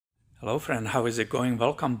Hello friend, how is it going?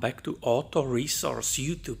 Welcome back to Auto Resource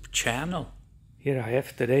YouTube channel. Here I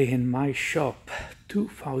have today in my shop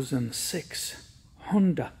 2006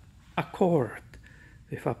 Honda Accord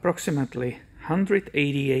with approximately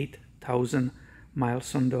 188,000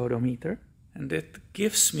 miles on the odometer. And it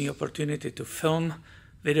gives me opportunity to film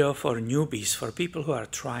video for newbies, for people who are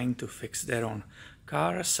trying to fix their own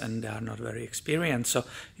cars and they are not very experienced. So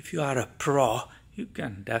if you are a pro, you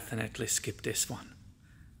can definitely skip this one.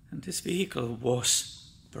 And this vehicle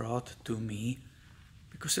was brought to me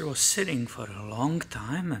because it was sitting for a long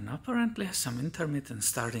time and apparently has some intermittent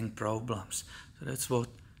starting problems. So that's what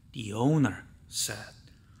the owner said.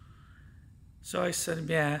 So I said,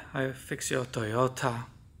 yeah, I fix your Toyota.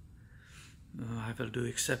 I will do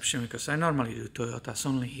exception because I normally do Toyotas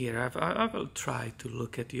only here. I will try to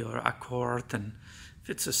look at your Accord, and if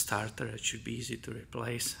it's a starter it should be easy to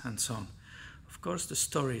replace and so on. Of course the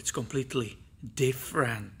story is completely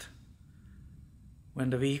different.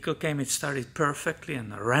 When the vehicle came, it started perfectly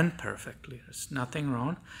and ran perfectly. There's nothing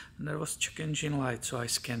wrong. And there was check engine light, so I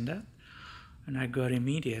scanned that. And I got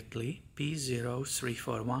immediately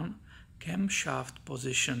P0341 camshaft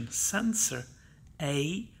position sensor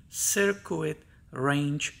A circuit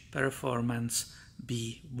range performance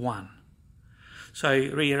B1. So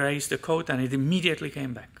I re-erased the code and it immediately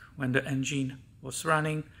came back. When the engine was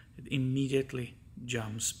running, it immediately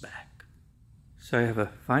jumps back. So I have a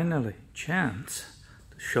finally chance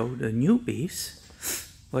to show the newbies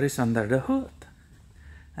what is under the hood.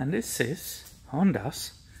 And this is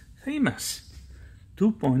Honda's famous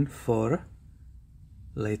 2.4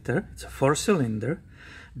 liter, it's a 4-cylinder,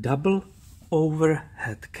 double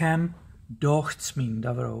overhead cam, dochts mean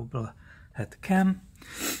double overhead cam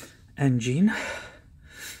engine,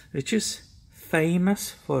 which is famous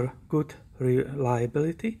for good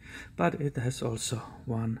reliability, but it has also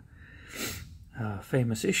one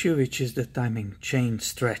famous issue, which is the timing chain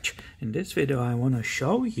stretch. In this video I want to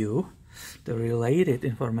show you the related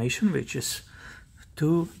information which is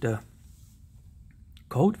to the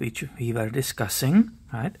code which we were discussing,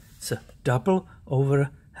 right? It's a double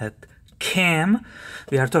overhead cam.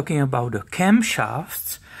 We are talking about the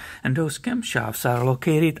camshafts, and those camshafts are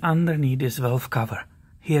located underneath this valve cover.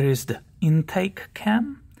 Here is the intake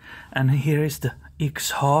cam and here is the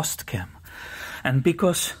exhaust cam. And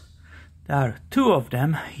because there are two of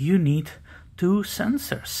them, you need two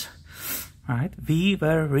sensors, right? We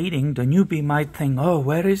were reading, the newbie might think, oh,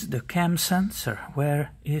 where is the cam sensor?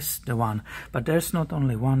 Where is the one? But there's not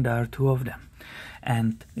only one, there are two of them.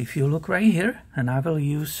 And if you look right here, and I will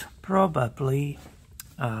use probably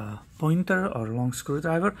a pointer or long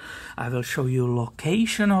screwdriver, I will show you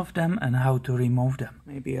location of them and how to remove them.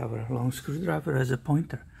 Maybe our long screwdriver as a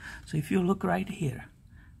pointer. So if you look right here,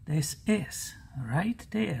 this is right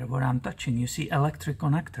there where I'm touching, you see electric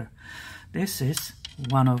connector. This is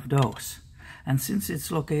one of those. And since it's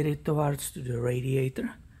located towards to the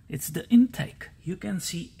radiator, it's the intake. You can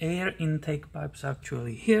see air intake pipes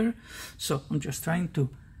actually here. So I'm just trying to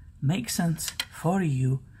make sense for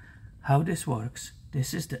you how this works.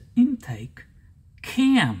 This is the intake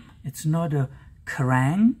cam. It's not a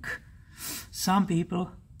crank. Some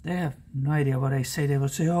people, they have no idea what I say. They will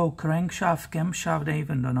say, oh, crankshaft, camshaft, they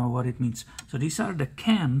even don't know what it means. So these are the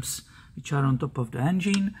cams which are on top of the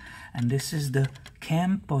engine, and this is the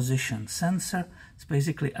cam position sensor. It's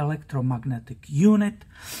basically electromagnetic unit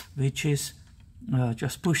which is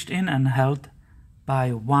just pushed in and held by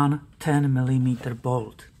one 10mm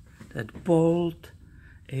bolt. That bolt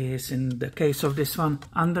is, in the case of this one,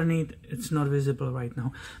 underneath. It's not visible right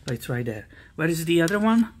now, but it's right there. Where is the other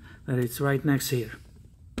one? Well, it's right next here.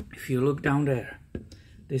 If you look down there,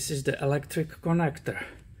 this is the electric connector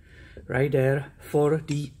right there for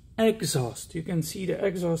the exhaust. You can see the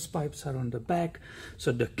exhaust pipes are on the back.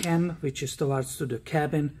 So the cam, which is towards to the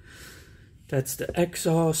cabin, that's the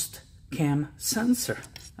exhaust cam sensor.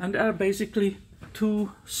 And there are basically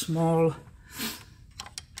two small,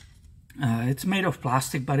 it's made of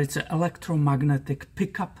plastic, but it's an electromagnetic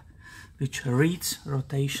pickup which reads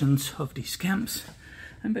rotations of these cams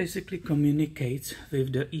and basically communicates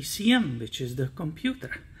with the ECM, which is the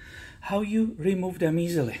computer. How you remove them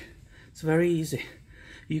easily? It's very easy.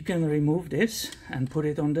 You can remove this and put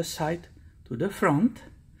it on the side to the front.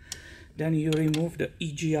 Then you remove the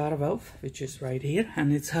EGR valve, which is right here,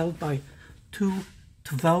 and it's held by two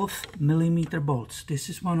 12mm bolts. This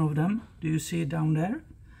is one of them. Do you see it down there?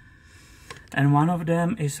 And one of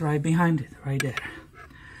them is right behind it, right there.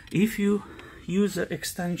 If you use the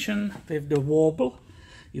extension with the wobble,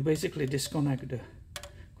 you basically disconnect the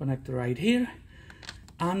connector right here,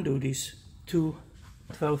 undo these two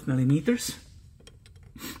 12mm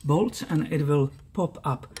bolts, and it will pop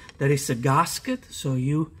up. There is a gasket, so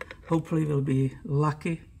you hopefully will be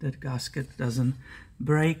lucky that gasket doesn't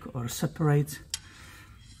break or separate,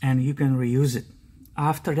 and you can reuse it.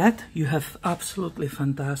 After that, you have absolutely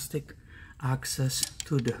fantastic access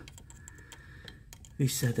to the, we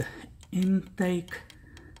said, intake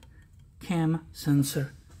cam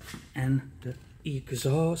sensor and the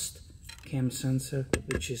exhaust cam sensor,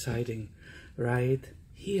 which is hiding right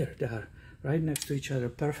here. They are right next to each other,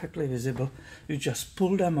 perfectly visible. You just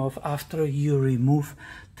pull them off after you remove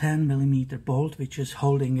 10mm bolt which is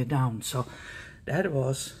holding it down. So that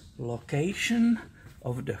was location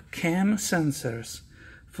of the cam sensors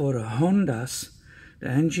for Hondas. The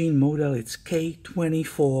engine model, it's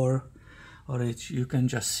K24, or you can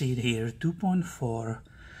just see it here, 2.4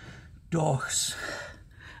 DOHS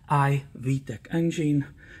I VTEC engine.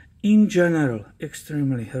 In general,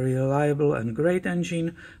 extremely reliable and great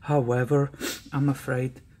engine. However, I'm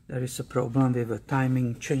afraid there is a problem with a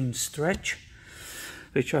timing chain stretch,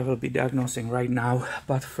 which I will be diagnosing right now.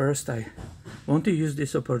 But first, I want to use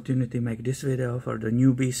this opportunity to make this video for the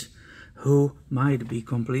newbies who might be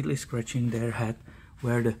completely scratching their head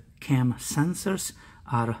where the cam sensors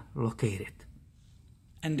are located.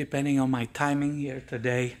 And depending on my timing here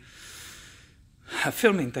today,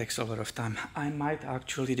 filming takes a lot of time. I might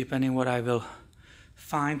actually, depending what I will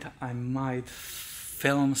find, I might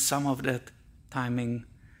film some of that timing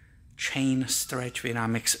chain stretch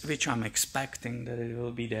which I'm expecting that it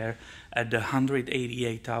will be there at the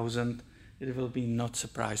 188,000. It will be not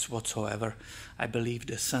surprised whatsoever. I believe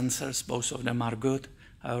the sensors, both of them are good.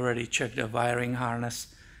 I already checked the wiring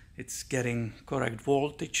harness. It's getting correct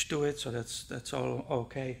voltage to it, so that's all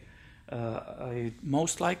okay.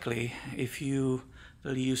 Most likely, if you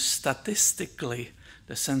will use statistically,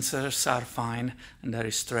 the sensors are fine and there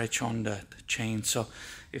is stretch on that chain. So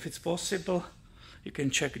if it's possible, you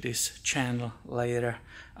can check this channel later.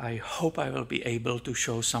 I hope I will be able to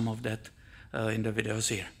show some of that in the videos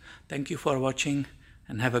here. Thank you for watching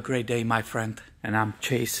and have a great day, my friend. And I'm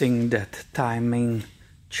chasing that timing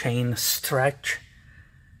chain stretch.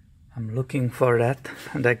 I'm looking for that,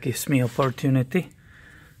 and that gives me opportunity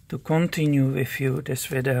to continue with you this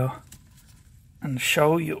video and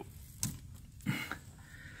show you. Do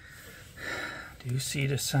you see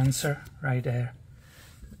the sensor right there?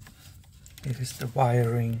 It is the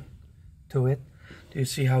wiring to it. Do you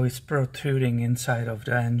see how it's protruding inside of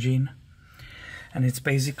the engine? And it's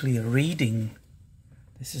basically reading.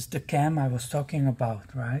 This is the cam I was talking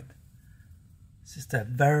about, right? This is the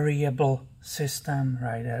variable system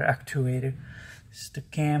right there, actuator. This is the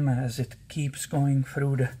cam as it keeps going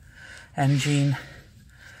through the engine.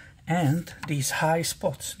 And these high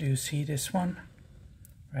spots, do you see this one?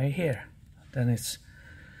 Right here. Then it's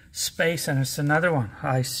space and it's another one.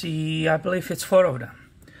 I believe it's 4 of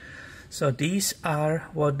them. So these are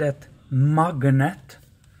what that magnet,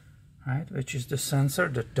 right, which is the sensor,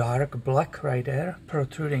 the dark black right there,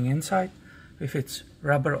 protruding inside with its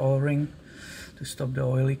rubber O-ring to stop the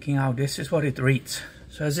oil leaking out. This is what it reads.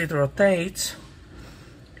 So as it rotates,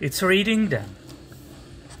 it's reading them.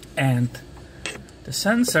 And the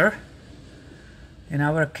sensor, in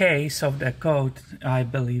our case of the code, I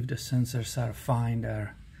believe the sensors are fine.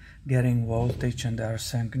 They're getting voltage and they're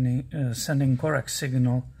sending correct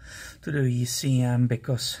signal to the ECM,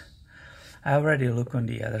 because I already look on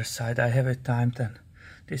the other side. I have it timed, and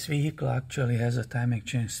this vehicle actually has a timing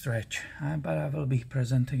chain stretch, but I will be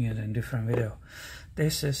presenting it in different video.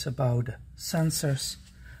 This is about the sensors,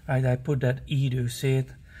 right? I put that E, do you see it?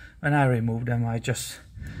 When I removed them, I just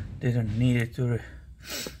didn't need it to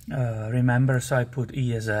remember, so I put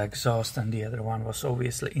E as an exhaust, and the other one was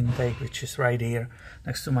obviously intake, which is right here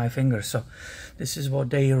next to my finger. So this is what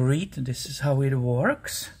they read, this is how it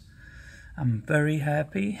works. I'm very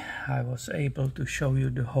happy I was able to show you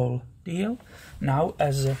the whole deal. Now,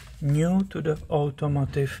 as a new to the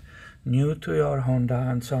automotive, new to your Honda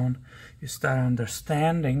and so on, you start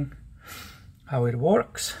understanding how it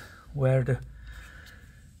works, where the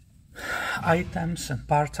items and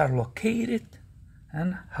parts are located,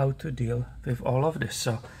 and how to deal with all of this.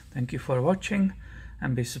 So thank you for watching,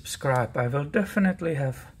 and be subscribed. I will definitely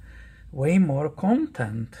have way more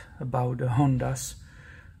content about the Hondas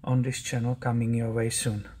on this channel coming your way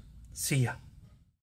soon. See ya.